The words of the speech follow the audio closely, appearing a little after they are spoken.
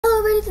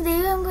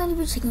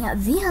going to be checking out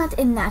The Hunt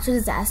in Natural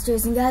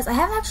Disasters. And guys, I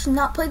have actually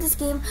not played this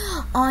game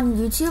on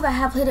YouTube. I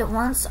have played it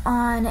once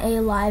on a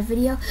live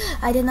video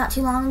I did not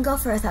too long ago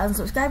for 1,000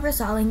 subscribers,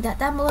 so I'll link that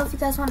down below if you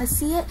guys want to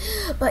see it.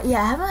 But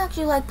yeah, I haven't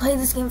actually played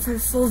this game for a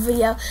full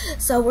video,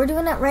 so we're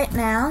doing it right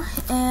now.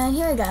 And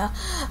here we go.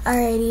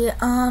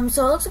 Alrighty,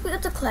 so it looks like we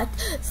have to collect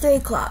 3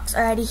 clocks.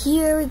 Alrighty,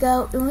 here we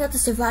go. And we have to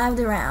survive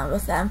the round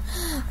with them.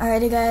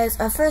 Alrighty guys,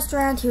 first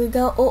round, here we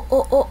go. Oh,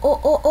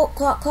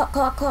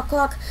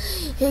 clock.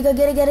 Here you go,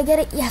 get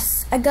it.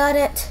 Yes, I got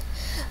it.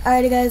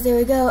 Alrighty guys, there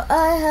we go.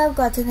 I have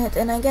gotten it,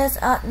 and I guess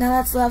now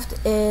that's left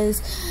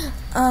is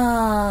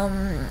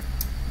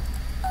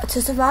to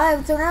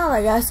survive the round,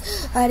 I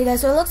guess. Alrighty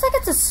guys, so it looks like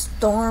it's a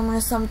storm or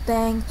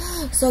something.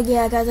 So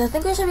yeah guys, I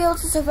think we should be able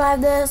to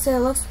survive this. It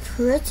looks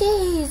pretty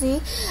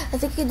easy. I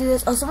think you can do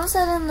this. Oh, someone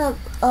said in the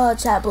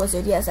chat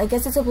blizzard. Yes, I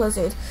guess it's a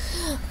blizzard.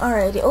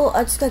 Alrighty. Oh,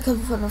 I just got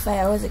covered from the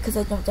fire. Was it because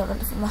I jumped down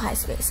from a high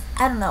space?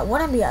 I don't know.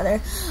 One or the other.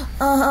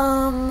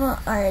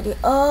 Alrighty.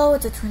 Oh,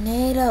 it's a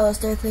tornado.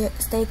 Stay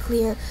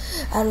clear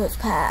out of its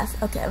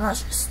path. Okay, I'm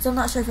still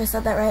not sure if I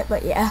said that right,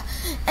 but yeah.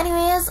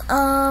 Anyways,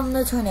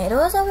 the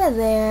tornado is over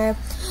there.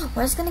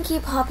 We're just gonna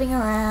keep hopping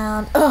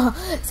around. Oh,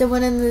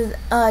 someone in the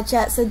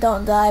chat said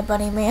don't die,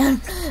 bunny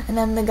man. And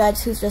then the guy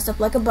who's dressed up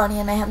like a bunny,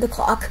 and I have the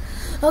clock.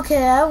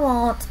 Okay, I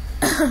won't.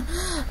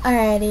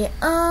 Alrighty,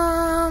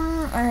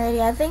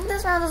 I think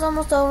this round is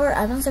almost over.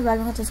 I've been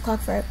surviving with this clock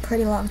for a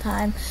pretty long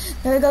time.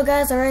 There we go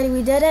guys, alrighty,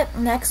 we did it.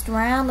 Next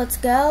round, let's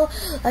go.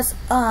 Let's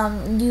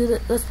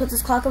put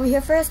this clock over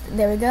here first.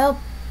 There we go.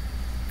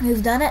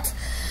 We've done it.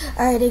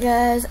 Alrighty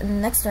guys,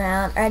 next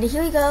round. Alrighty,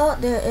 here we go.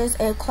 There is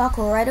a clock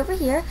right over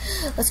here.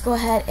 Let's go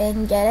ahead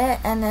and get it,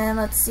 and then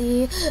let's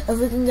see if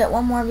we can get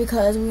one more,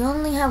 because we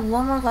only have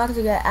one more clock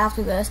to get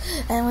after this,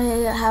 and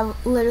we have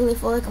literally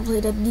fully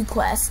completed the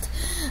quest.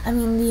 I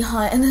mean the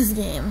hunt in this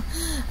game.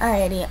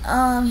 Alrighty,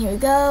 here we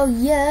go.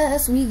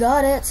 Yes, we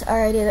got it.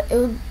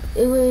 Alrighty,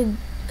 it would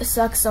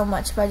sucks so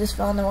much if I just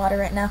fell in the water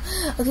right now.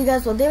 Okay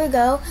guys, well there we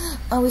go.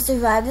 We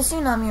survived the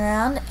tsunami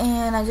round,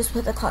 and I just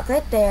put the clock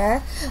right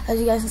there. As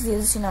you guys can see,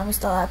 the tsunami's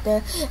still out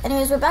there.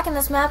 Anyways, we're back in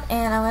this map,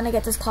 and I'm gonna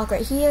get this clock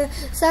right here.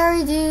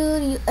 Sorry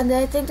dude, and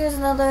I think there's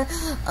another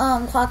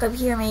clock up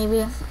here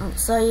maybe,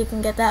 so you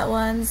can get that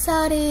one.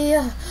 Sorry.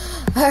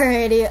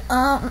 Alrighty,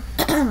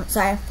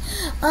 sorry.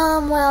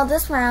 Well,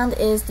 this round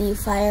is the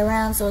fire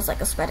round, so it's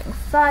like a spreading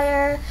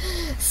fire.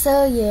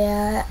 So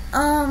yeah,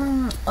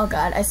 oh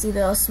god, I see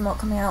the smoke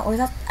coming out. Or is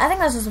that, I think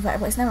that's just a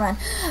fireplace, never mind.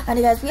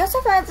 Alrighty guys, we have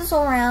survived this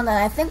whole round, and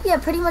I think we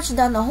have pretty much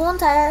done the whole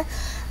entire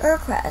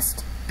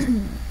quest.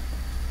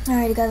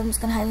 Alrighty guys, I'm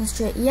just gonna head in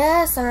straight.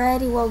 Yes,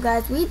 alrighty, well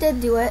guys, we did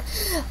do it.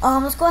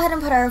 Let's go ahead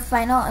and put our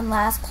final and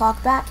last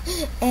clock back,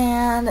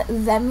 and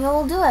then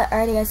we'll do it.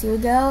 Alrighty guys, here we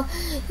go.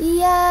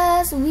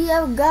 Yes, we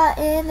have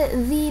gotten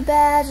the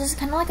badge. It's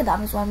kind of like a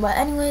Domino's one, but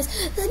anyways,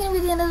 this is gonna be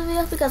the end of the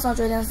video. If you guys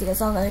enjoyed it, I'll see you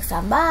guys all next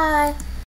time. Bye!